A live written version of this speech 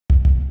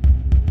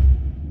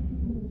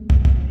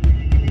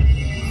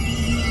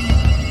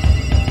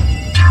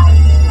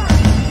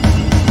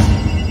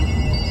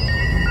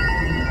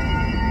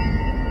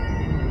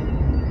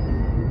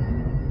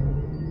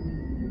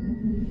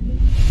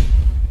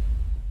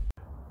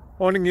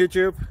Morning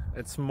YouTube,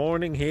 it's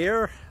morning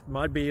here. It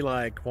might be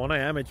like 1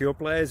 a.m. at your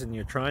place and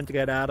you're trying to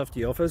get out of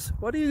the office.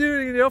 What are you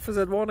doing in the office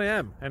at 1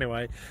 a.m?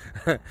 Anyway,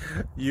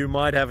 you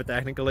might have a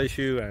technical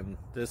issue and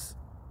this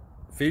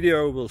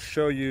video will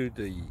show you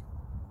the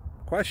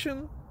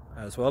question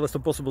as well as the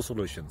possible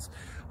solutions.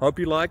 Hope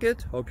you like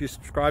it, hope you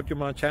subscribe to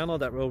my channel.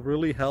 That will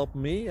really help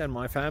me and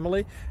my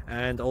family,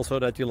 and also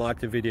that you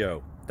like the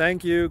video.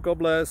 Thank you, God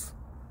bless.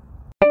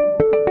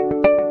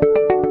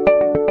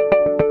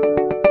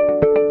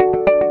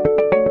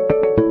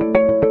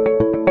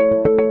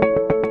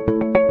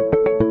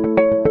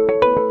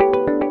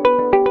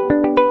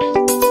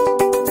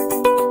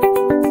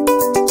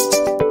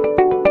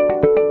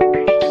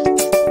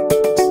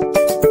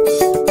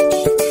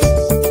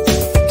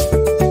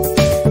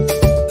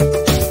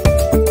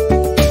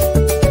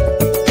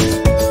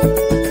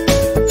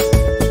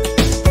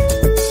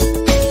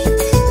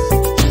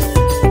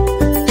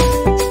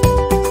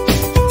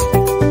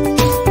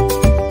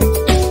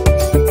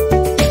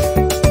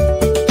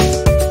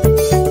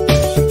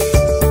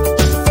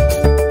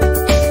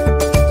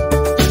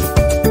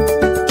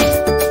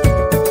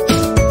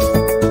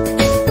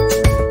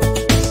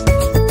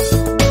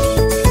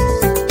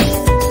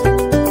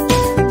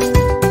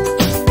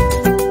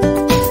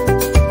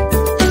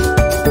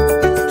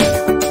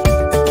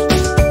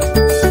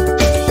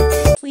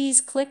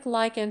 Please click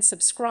like and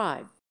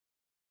subscribe.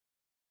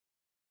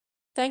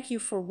 Thank you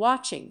for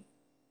watching.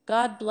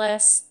 God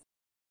bless.